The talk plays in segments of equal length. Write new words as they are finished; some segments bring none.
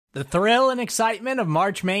The thrill and excitement of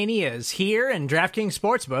March Mania is here, and DraftKings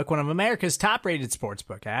Sportsbook, one of America's top-rated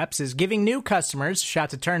sportsbook apps, is giving new customers a shot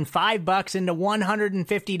to turn $5 into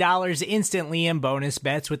 $150 instantly in bonus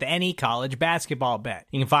bets with any college basketball bet.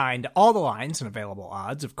 You can find all the lines and available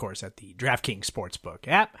odds, of course, at the DraftKings Sportsbook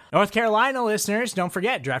app. North Carolina listeners, don't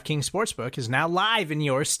forget, DraftKings Sportsbook is now live in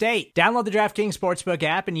your state. Download the DraftKings Sportsbook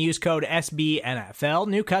app and use code SBNFL.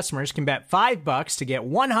 New customers can bet $5 to get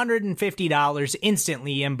 $150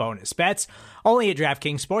 instantly in bonus bets, only at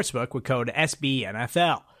DraftKings Sportsbook with code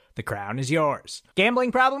SBNFL. The crown is yours.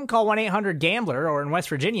 Gambling problem? Call 1-800-GAMBLER, or in West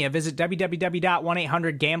Virginia, visit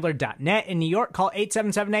www.1800gambler.net. In New York, call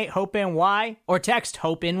 877-8-HOPE-NY or text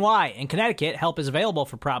HOPE-NY. In Connecticut, help is available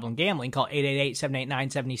for problem gambling. Call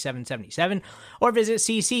 888-789-7777 or visit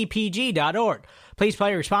ccpg.org. Please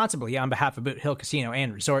play responsibly on behalf of Boot Hill Casino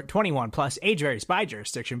and Resort. 21 plus, age varies by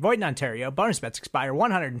jurisdiction. Void in Ontario. Bonus bets expire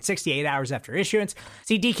 168 hours after issuance.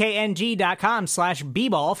 See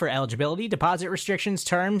dkng.com/bball for eligibility, deposit restrictions,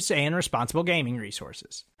 terms, and responsible gaming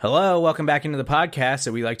resources. Hello, welcome back into the podcast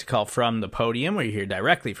that we like to call From the Podium, where you hear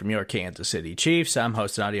directly from your Kansas City Chiefs. I'm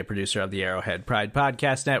host and audio producer of the Arrowhead Pride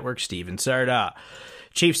Podcast Network, Steven Serta.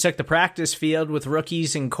 Chiefs took the practice field with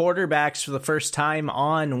rookies and quarterbacks for the first time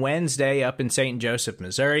on Wednesday up in St. Joseph,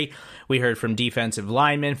 Missouri. We heard from defensive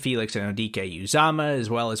lineman Felix and Anudike-Uzomah, as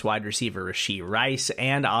well as wide receiver Rashee Rice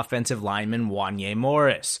and offensive lineman Wanya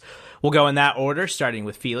Morris. We'll go in that order, starting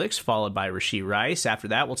with Felix, followed by Rashee Rice. After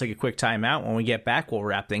that, we'll take a quick timeout. When we get back, we'll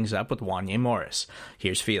wrap things up with Wanya Morris.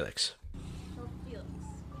 Here's Felix.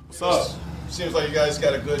 What's up? Seems like you guys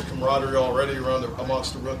got a good camaraderie already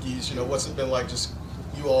amongst the rookies. You know, what's it been like just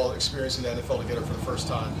you all experiencing the NFL together for the first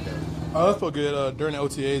time? That felt good. During the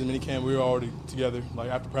OTAs and minicamp, we were already together. Like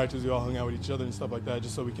after practice, we all hung out with each other and stuff like that,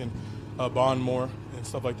 just so we can bond more and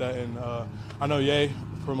stuff like that. And I know Ye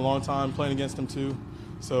from a long time, playing against him too.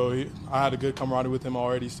 So I had a good camaraderie with him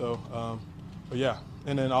already. So, but yeah.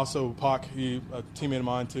 And then also Pac, he a teammate of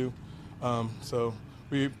mine too. So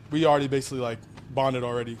we already basically like bonded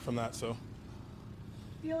already from that. So.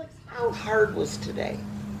 Felix, how hard was today?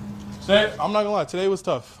 Today, I'm not gonna lie. Today was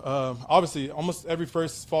tough. Obviously, almost every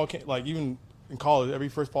first fall camp, like even in college, every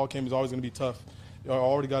first fall camp is always gonna be tough. You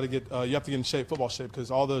already got to get. You have to get in shape, football shape, because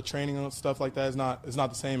all the training and stuff like that is not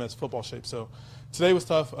the same as football shape. So today was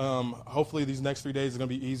tough. Hopefully, these next 3 days are gonna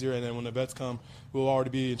be easier, and then when the vets come, we'll already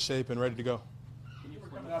be in shape and ready to go. When you were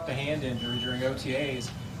coming off the hand injury during OTAs,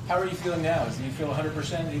 how are you feeling now? Do you feel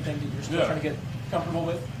 100%? Anything that you're still trying to get comfortable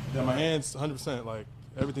with? Yeah, my hand's 100%. Like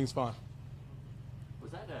everything's fine.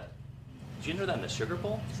 Did you know that in the Sugar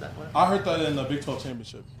Bowl? Is that what? I heard that in the Big 12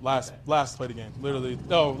 championship. Last play of the game. Literally.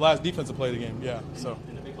 No, last defensive play of the game. Yeah. So.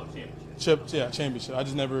 In the Big 12 championship. Championship. I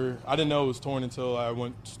didn't know it was torn until I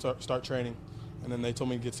went to start training, and then they told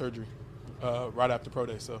me to get surgery right after pro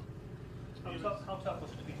day. So. How tough was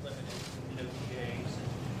it to be limited in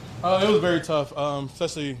OTAs? It was very tough.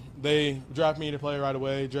 Especially they draft me to play right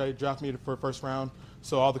away. Draft me for first round.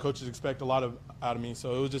 So all the coaches expect a lot out of me.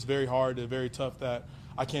 So it was just very hard and very tough that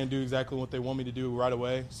I can't do exactly what they want me to do right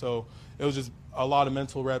away. So it was just a lot of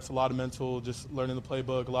mental reps, a lot of mental just learning the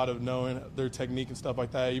playbook, a lot of knowing their technique and stuff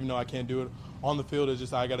like that. Even though I can't do it on the field, it's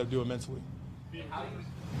just I got to do it mentally.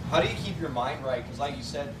 How do you keep your mind right? Because like you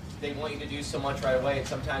said, they want you to do so much right away, and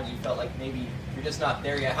sometimes you felt like maybe you're just not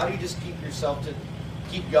there yet. How do you just keep yourself to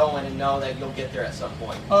keep going and know that you'll get there at some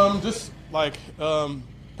point? Just like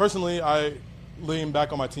personally, I lean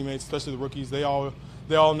back on my teammates, especially the rookies. They all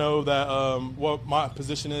know that what my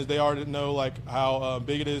position is. They already know like how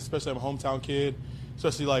big it is, especially I'm a hometown kid.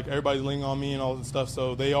 Especially like everybody's leaning on me and all this stuff.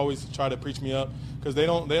 So they always try to preach me up because they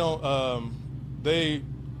know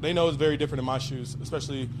it's very different in my shoes,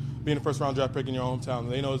 especially being a first round draft pick in your hometown.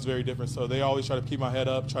 They know it's very different. So they always try to keep my head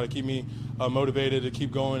up, try to keep me motivated to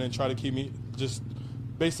keep going, and try to keep me just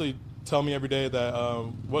basically tell me every day that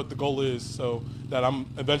what the goal is, so that I'm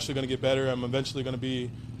eventually going to get better. I'm eventually going to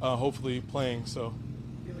be hopefully playing. So.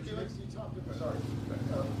 You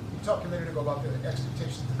talked a minute ago about the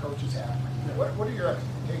expectations the coaches have. What are your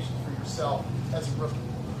expectations for yourself as a rookie?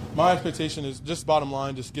 My expectation is just bottom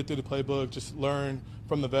line, just get through the playbook, just learn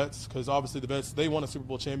from the vets, because obviously the vets, they won a Super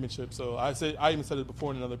Bowl championship. So I even said it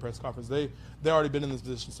before in another press conference. They already been in this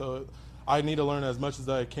position. So I need to learn as much as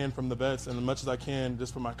I can from the vets and as much as I can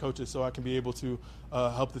just from my coaches, so I can be able to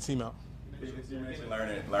help the team out. You mentioned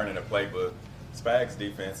learning the playbook. Spag's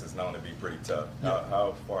defense is known to be pretty tough. Yeah.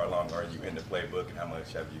 How far along are you in the playbook, and how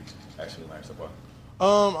much have you actually learned so far?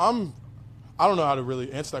 I don't know how to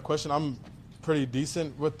really answer that question. I'm pretty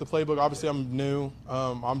decent with the playbook. Obviously, I'm new.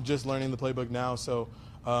 I'm just learning the playbook now, so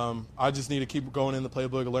I just need to keep going in the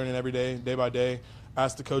playbook, learning every day, day by day.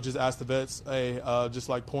 ask the coaches, ask the vets, just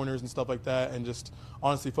like pointers and stuff like that, and just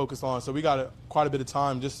honestly focus on. So we got quite a bit of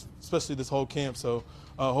time, just especially this whole camp. So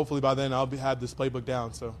hopefully by then I'll have this playbook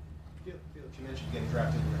down. So. Felix, you mentioned getting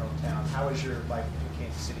drafted in your hometown. How has your life in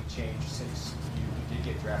Kansas City changed since you did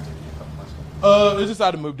get drafted a couple months ago? It just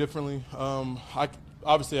had to move differently.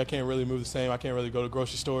 Obviously I can't really move the same. I can't really go to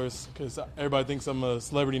grocery stores because everybody thinks I'm a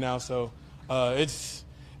celebrity now. So it's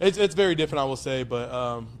very different, I will say.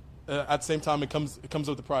 But at the same time, it comes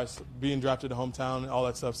with the price, being drafted to hometown and all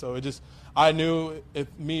that stuff. So I knew if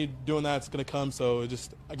me doing that's going to come. So I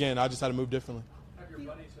just had to move differently. Have your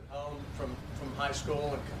buddies at home from high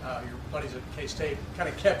school and your buddies at K-State kind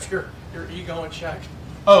of kept your ego in check?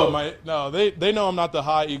 No, they know I'm not the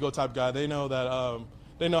high ego type guy. They know that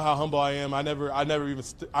they know how humble I am. I never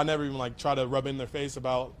even like try to rub it in their face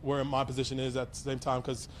about where my position is at the same time,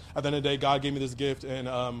 because at the end of the day, God gave me this gift, and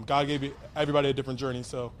God gave everybody a different journey.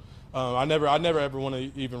 So I never ever want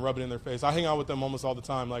to even rub it in their face. I hang out with them almost all the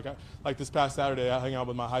time. Like this past Saturday, I hang out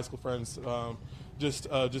with my high school friends. Just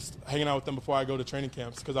hanging out with them before I go to training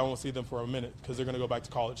camps, because I won't see them for a minute because they're going to go back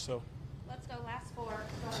to college. So let's go last four. Go ahead,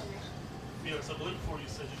 Rashee. Felix, I believe before you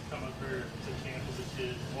said you'd come up here to camp as a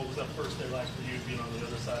kid. What was that first day like for you, being on the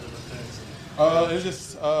other side of the fence? It was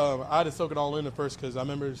just I had to soak it all in at first, because I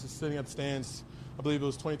remember just sitting at the stands. I believe it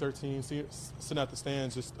was 2013, sitting at the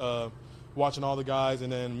stands, just watching all the guys,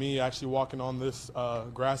 and then me actually walking on this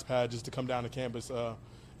grass pad just to come down to campus.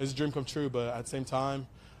 It's a dream come true, but at the same time,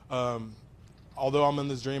 although I'm in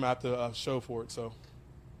this dream, I have to show for it. So.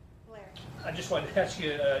 I just wanted to ask you,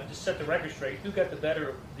 to set the record straight, who got the better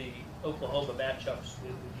of the Oklahoma matchups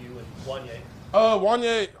with you and Wanya?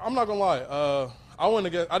 Wanya, I'm not gonna lie.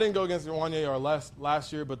 I didn't go against Wanya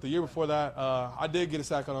last year, but the year before that, I did get a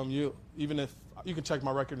sack on him. Even if you can check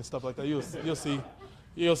my record and stuff like that, you'll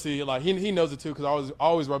see. Like he knows it too, because I was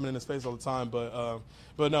always rubbing in his face all the time.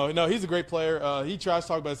 But no, he's a great player. He trash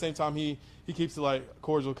talk, but at the same time he keeps it like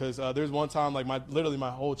cordial, because there's one time like my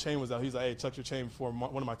whole chain was out. He's like, hey, chuck your chain before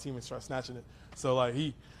one of my teammates started snatching it. So like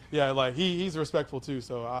he's respectful too.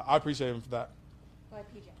 So I appreciate him for that. Go ahead,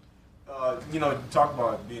 PJ. You talk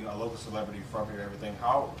about being a local celebrity from here and everything.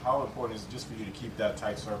 How important is it just for you to keep that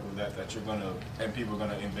tight circle that you're gonna, and people are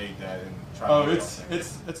gonna invade that and try to?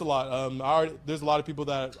 It's a lot. There's a lot of people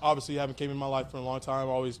that obviously haven't came in my life for a long time.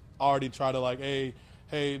 Already try to like, hey,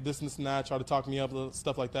 this and that, try to talk me up,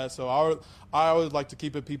 stuff like that. So I always like to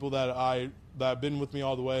keep it people that have been with me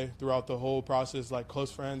all the way throughout the whole process, like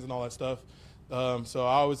close friends and all that stuff. So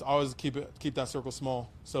I always keep that circle small,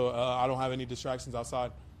 so I don't have any distractions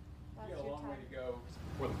outside. You got a long way to go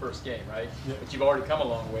for the first game, right? Yeah. But you've already come a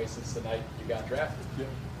long way since the night you got drafted. Yeah.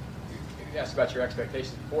 You asked about your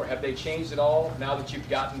expectations before. Have they changed at all now that you've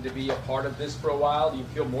gotten to be a part of this for a while? Do you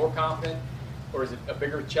feel more confident, or is it a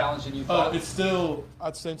bigger challenge than you thought? It's still,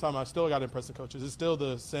 at the same time, I still got to impress the coaches. It's still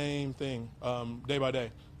the same thing day by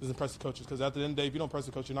day. Just impress the coaches, because at the end of the day, if you don't impress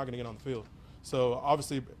the coach, you're not going to get on the field. So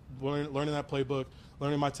obviously, learning that playbook,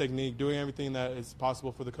 learning my technique, doing everything that is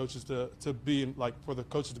possible for the coaches to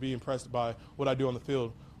be impressed by what I do on the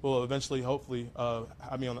field will eventually, hopefully,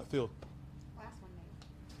 have me on that field. Last one,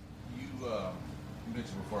 Nate. You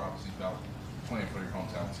mentioned before, obviously, about playing for your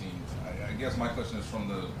hometown team. I guess my question is, from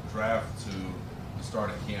the draft to the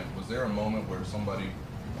start of camp, was there a moment where somebody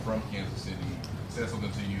from Kansas City said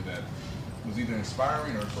something to you that was either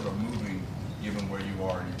inspiring or sort of moving, given where you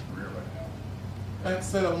are in your career right now?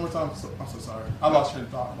 Say that one more time. I'm so sorry. I lost your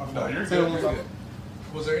thought. No, you're Say good. it one more time.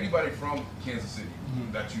 Was there anybody from Kansas City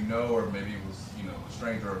that you know, or maybe it was a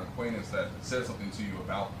stranger or an acquaintance, that said something to you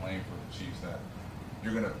about playing for the Chiefs that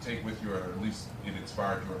you're going to take with you, or at least it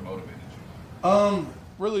inspired you or motivated you?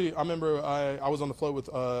 Really, I remember I was on the float with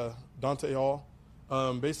Dante Hall.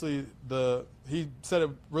 Basically, he said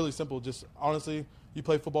it really simple. Just honestly, you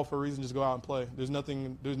play football for a reason. Just go out and play. There's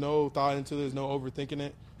no thought into it. There's no overthinking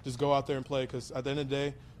it. Just go out there and play, because at the end of the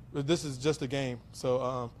day, this is just a game.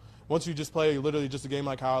 So once you just play literally just a game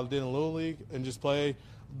like how I did in Little League, and just play,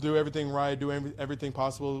 do everything right, do everything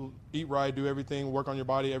possible, eat right, do everything, work on your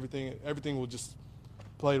body, everything will just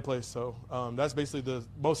play to play. So that's basically the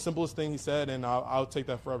most simplest thing he said, and I'll take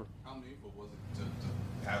that forever. How meaningful was it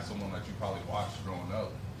to have someone that you probably watched growing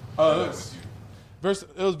up with you?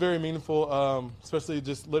 It was very meaningful, especially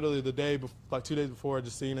just literally the day, like 2 days before,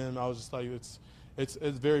 just seeing him. I was just like, it's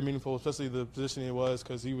very meaningful, especially the position he was,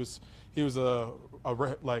 because he was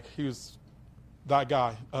that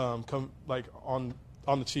guy on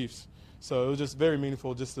the Chiefs. So it was just very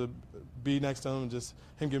meaningful just to be next to him and just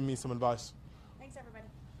him giving me some advice. Thanks, everybody.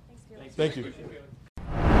 Thanks, Felix. Thank you.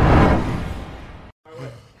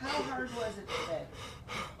 How hard was it today?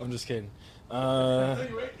 I'm just kidding.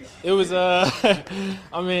 It was,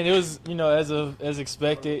 I mean, it was, as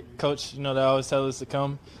expected. Coach, they always tell us to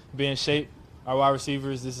come, be in shape. Our wide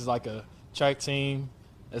receivers, this is like a track team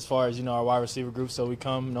as far as, our wide receiver group. So we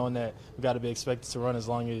come knowing that we got to be expected to run as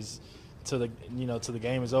long as till the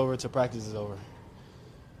game is over, till practice is over.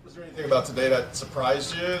 Was there anything about today that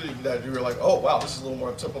surprised you, that you were like, oh, wow, this is a little more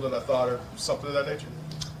up-tempo than I thought, or something of that nature?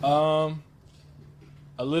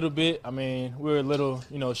 A little bit. I mean, we were a little,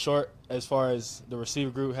 short as far as the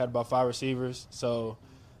receiver group had about 5 receivers. So,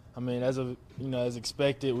 I mean, as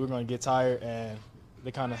expected, we were going to get tired, and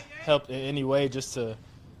they kind of helped in any way just to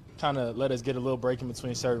kind of let us get a little break in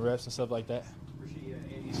between certain reps and stuff like that. Rashee,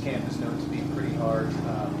 Andy's camp is known to be pretty hard.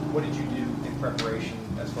 What did you do in preparation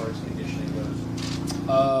as far as conditioning goes?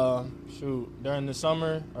 During the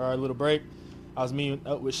summer or our little break, I was meeting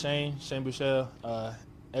up with Shane Bouchel,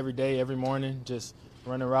 every day, every morning, just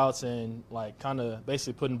running routes and kind of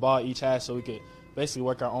basically putting the ball at each hash so we could basically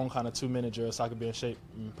work our own kind of 2-minute drill so I could be in shape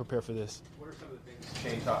and prepare for this. What are some of the things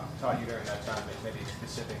Shane taught you during that time, maybe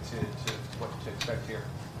specific to what to expect here?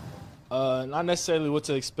 Not necessarily what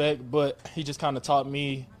to expect, but he just kind of taught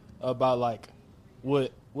me about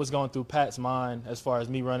what's going through Pat's mind as far as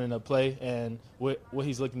me running a play and what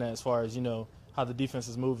he's looking at as far as, how the defense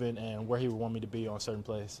is moving and where he would want me to be on certain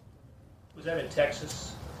plays. Was that in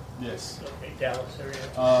Texas? Yes. Okay, Dallas area.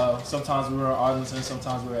 Sometimes we were at Arlington,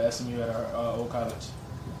 sometimes we were at SMU at our old college.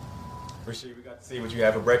 Rashee, we got to see what you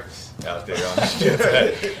had for breakfast out there on the trip.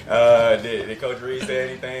 Did Coach Reed say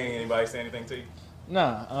anything? Anybody say anything to you?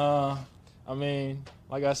 Nah. I mean,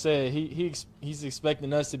 like I said, he's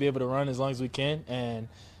expecting us to be able to run as long as we can, and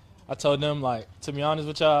I told them, to be honest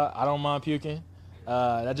with y'all, I don't mind puking.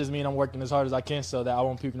 That just means I'm working as hard as I can so that I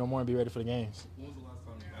won't puke no more and be ready for the games. When was the last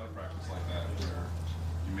time you had a practice like that where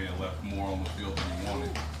you may have left more on the field than you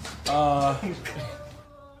wanted?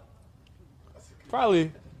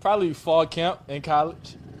 Probably fall camp in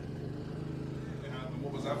college. And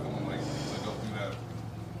what was that feeling like to go through that?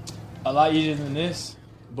 A lot easier than this,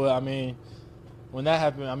 but I mean, when that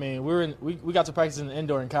happened, I mean, we got to practice in the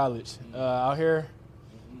indoor in college. Out here,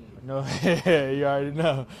 no, you already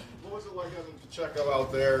know. What was it like having Pacheco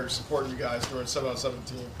out there supporting you guys during 7-on-7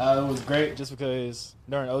 team? It was great just because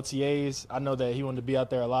during OTAs, I know that he wanted to be out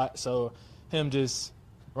there a lot. So him just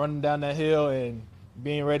running down that hill and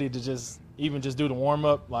being ready to just do the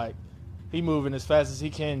warm-up, he moving as fast as he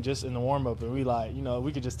can just in the warm-up. And we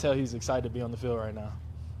could just tell he's excited to be on the field right now.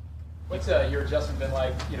 What's your adjustment been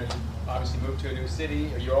like? You obviously moved to a new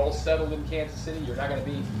city. You're all settled in Kansas City. You're not going to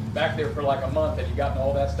be back there for a month. Have you gotten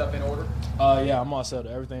all that stuff in order? Yeah, I'm all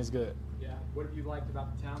settled. Everything's good. Yeah. What have you liked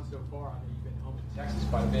about the town so far? I know you've been home in Texas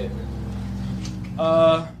quite a bit.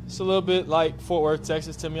 It's a little bit like Fort Worth,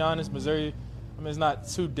 Texas, to be honest. Missouri, I mean, it's not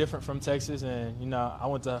too different from Texas. And, I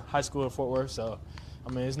went to high school in Fort Worth, so, I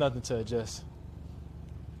mean, it's nothing to adjust.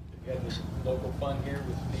 You had this local fun here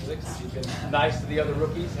with Felix. He's been nice to the other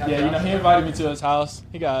rookies. Yeah, he invited me to his house.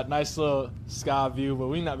 He got a nice little sky view, but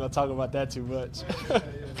we're not going to talk about that too much.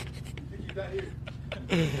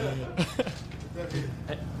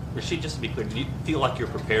 Rashee, just to be clear, do you feel like you're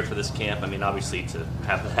prepared for this camp? I mean, obviously to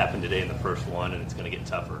have that happen today in the first one, and it's going to get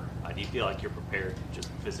tougher. Do you feel like you're prepared just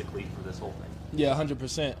physically for this whole thing? Yeah,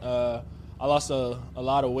 100%. I lost a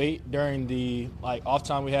lot of weight during the off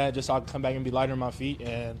time we had just so I could come back and be lighter on my feet.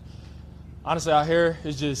 And honestly, out here,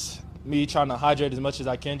 it's just me trying to hydrate as much as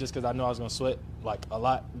I can just because I knew I was going to sweat a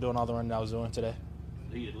lot doing all the running I was doing today.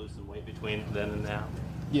 So you did lose some weight between then and now?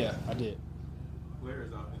 Yeah, I did. Where is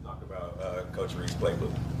talk about Coach Reed's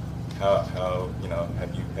playbook? How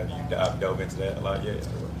have you dove into that a lot yet?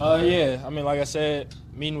 Yeah, I mean, like I said,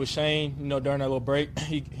 meeting with Shane, during that little break,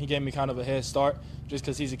 he gave me kind of a head start just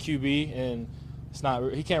because he's a QB and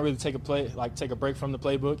he can't really take a break from the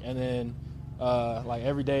playbook. And then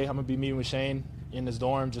every day I'm gonna be meeting with Shane in his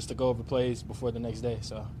dorm just to go over plays before the next day.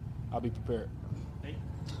 So I'll be prepared. When you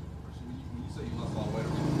say you lost a lot of weight,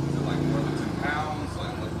 is it more than 10 pounds?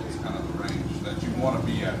 What's kind of the range that you want to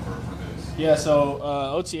be at for this? Yeah, so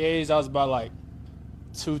OTAs I was about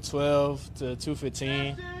 212 to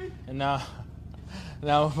 215, and now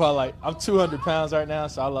I'm about I'm 200 pounds right now,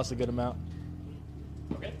 so I lost a good amount.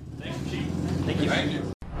 Okay, thanks, Rashee. Thank you. Thank you.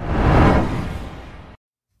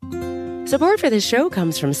 Support for this show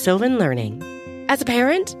comes from Sylvan Learning. As a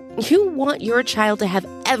parent, you want your child to have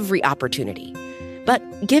every opportunity, but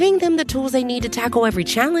giving them the tools they need to tackle every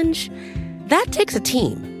challenge, that takes a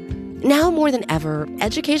team. Now more than ever,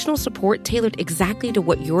 educational support tailored exactly to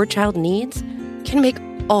what your child needs can make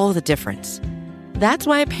all the difference. That's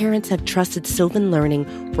why parents have trusted Sylvan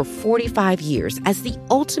Learning for 45 years as the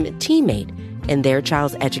ultimate teammate in their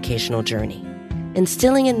child's educational journey.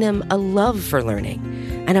 instilling in them a love for learning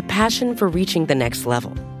and a passion for reaching the next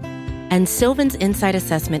level. And Sylvan's Insight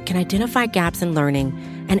Assessment can identify gaps in learning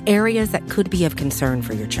and areas that could be of concern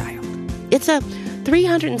for your child. It's a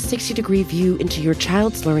 360-degree view into your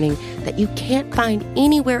child's learning that you can't find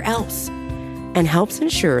anywhere else, and helps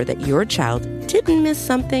ensure that your child didn't miss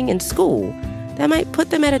something in school that might put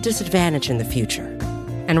them at a disadvantage in the future.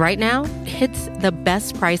 And right now, it's the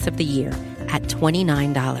best price of the year at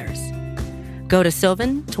 $29. Go to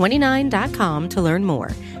sylvan29.com to learn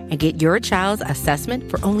more and get your child's assessment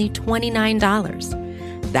for only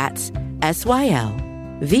 $29. That's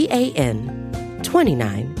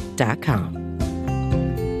SYLVAN29.com.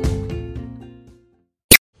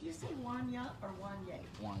 Do you say Wanya or Wanye?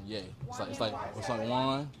 Wanya. It's like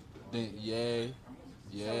one, then yay,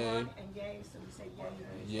 yay. So one and yay, so we say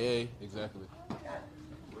yay. Yay, exactly.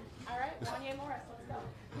 All right, Wanya Morris, let's go.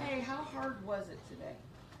 Hey, how hard was it today?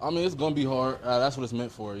 I mean, it's going to be hard. That's what it's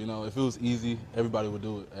meant for. You know, if it was easy, everybody would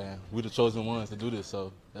do it. And we're the chosen ones to do this,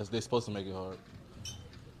 so they're supposed to make it hard.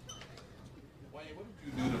 Wanya, what did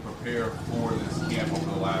you do to prepare for this camp over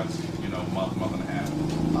the last, month and a half?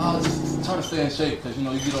 Just trying to stay in shape because, you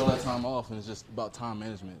get all that time off, and it's just about time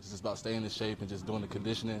management. It's just about staying in shape and just doing the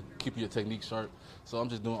conditioning, keeping your technique sharp. So I'm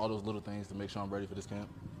just doing all those little things to make sure I'm ready for this camp.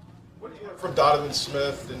 What do you learn from Donovan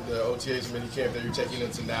Smith and the OTAs minicamp that you're taking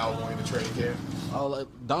into now going to training camp?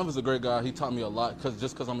 Donovan's a great guy. He taught me a lot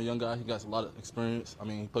because I'm a young guy. He got a lot of experience. I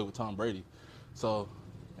mean, he played with Tom Brady.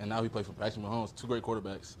 And now he plays for Patrick Mahomes, two great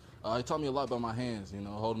quarterbacks. He taught me a lot about my hands,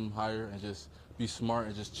 holding them higher and just be smart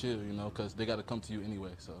and just chill, because they got to come to you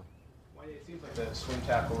anyway. So. It seems like the swing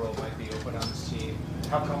tackle role might be open on this team.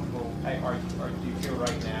 How comfortable do you feel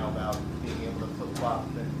right now about being able to flip-flop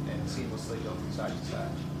and seamlessly go from side to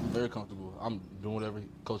side? I'm very comfortable. I'm doing whatever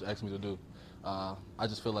Coach asks me to do. I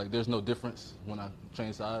just feel like there's no difference when I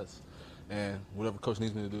change sides, and whatever Coach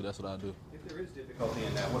needs me to do, that's what I do. If there is difficulty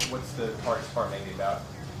in that, what's the hardest part maybe about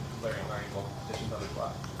learning multiple positions on the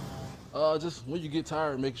fly? Just when you get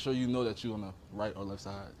tired, make sure you know that you're on the right or left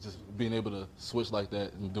side. Just being able to switch like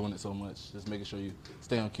that and doing it so much. Just making sure you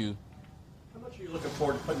stay on cue. How much are you looking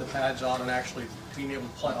forward to putting the pads on and actually being able to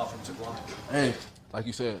play offensive line? Hey, like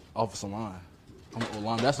you said, offensive line.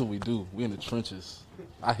 O-line, that's what we do. We in the trenches.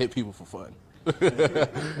 I hit people for fun.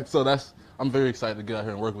 So I'm very excited to get out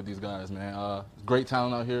here and work with these guys, man. Great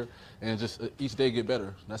talent out here, and just each day get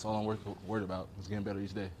better. That's all I'm worried about, is getting better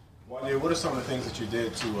each day. Wanya, what are some of the things that you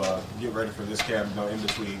did to get ready for this camp, in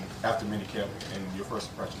between, after minicamp, and your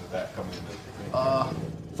first impression of that coming into camp?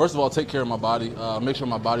 First of all, take care of my body. Make sure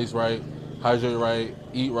my body's right, hydrate right,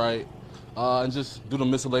 eat right, and just do the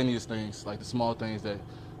miscellaneous things, like the small things that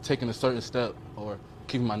taking a certain step or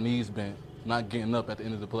keeping my knees bent, not getting up at the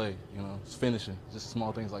end of the play, just finishing, just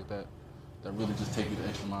small things like that really just take you the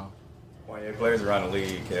extra mile. Wanya, players around the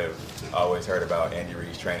league have always heard about Andy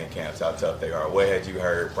Reid's training camps, how tough they are. What had you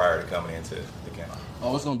heard prior to coming into the camp?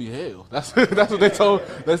 Oh, it's gonna be hell. That's what they told.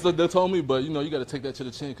 That's what they told me. But you got to take that to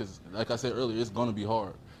the chin because, like I said earlier, it's gonna be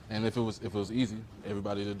hard. And if it was easy,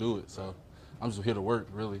 everybody to do it. So I'm just here to work,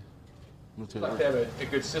 really. I'd like to have a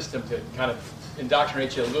good system to kind of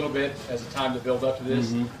indoctrinate you a little bit as a time to build up to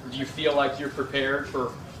this. Mm-hmm. Do you feel like you're prepared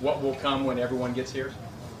for what will come when everyone gets here?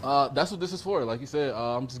 That's what this is for. Like you said,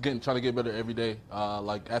 I'm just trying to get better every day.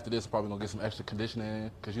 Like after this, probably gonna get some extra conditioning in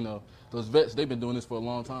because those vets, they've been doing this for a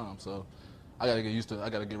long time. So I gotta get used to it. I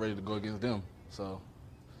gotta get ready to go against them. So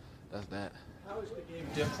that's that. How is the game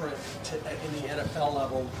different in the NFL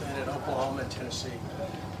level than at Oklahoma and Tennessee?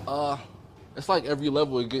 It's like every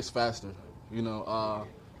level it gets faster. I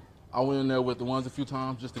went in there with the ones a few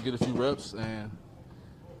times just to get a few reps, and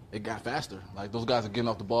it got faster. Like those guys are getting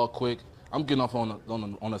off the ball quick. I'm getting off on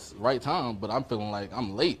the right time, but I'm feeling like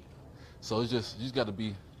I'm late. So you just got to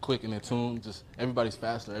be quick and in tune. Just everybody's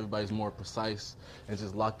faster, everybody's more precise, and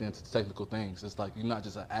just locked into technical things. It's like you're not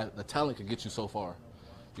just the talent can get you so far.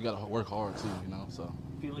 You got to work hard too, So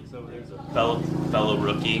Felix over there's a fellow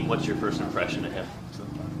rookie. What's your first impression of him?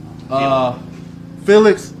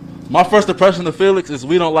 Felix. My first impression of Felix is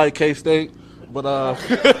we don't like K-State, but what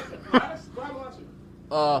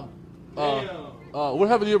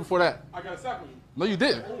happened the year before that? I got a sack on you. No, you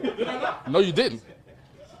didn't. Did I not? No, you didn't.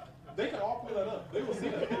 They can all pull that up. They will see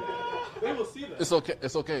that. They will see that. It's okay.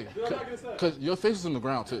 It's okay. Did I not get a sack? Because your face is in the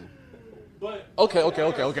ground too. But Okay.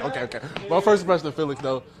 My first impression of Felix,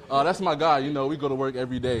 though, that's my guy. We go to work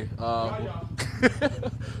every day.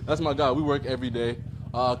 That's my guy. We work every day.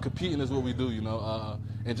 Competing is what we do,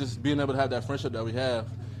 and just being able to have that friendship that we have,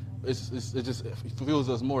 it fuels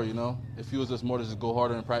us more, It fuels us more to just go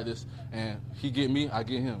harder in practice, and he get me, I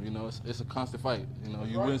get him, It's a constant fight,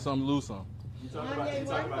 You win some, lose some. You talk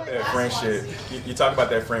about that friendship. You talk about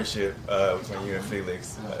that friendship between you and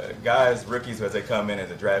Felix. Guys, rookies, as they come in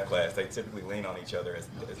as a draft class, they typically lean on each other as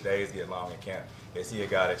days get long in camp. Is he a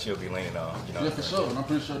guy that you'll be leaning on? You know, yeah, for sure. And I'm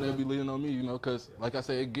pretty sure they'll be leaning on me, you know, because, like I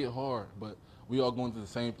said, it get hard. But we all going through the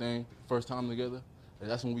same thing, first time together. And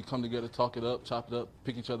that's when we come together, talk it up, chop it up,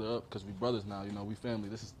 pick each other up, because we brothers now, you know, we family.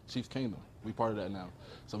 This is Chiefs Kingdom. We part of that now.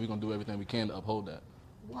 So we're going to do everything we can to uphold that.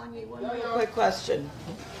 Wanya, one real quick question.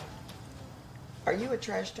 Are you a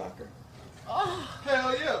trash talker? Oh,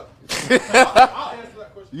 hell yeah. I'll answer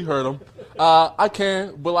that question. You heard him. I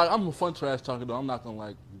can, but like I'm a fun trash talker though. I'm not gonna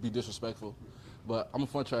like be disrespectful, but I'm a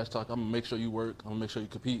fun trash talker. I'm gonna make sure you work. I'm gonna make sure you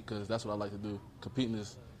compete because that's what I like to do. Competing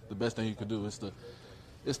is the best thing you can do. It's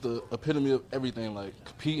the epitome of everything. Like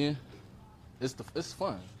competing, it's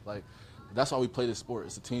fun. Like that's why we play this sport.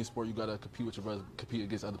 It's a team sport. You gotta compete with your brothers, compete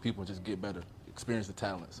against other people, and just get better. Experience the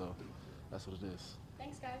talent. So that's what it is.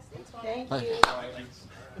 Thanks, guys. Thanks, Thank Hey. you.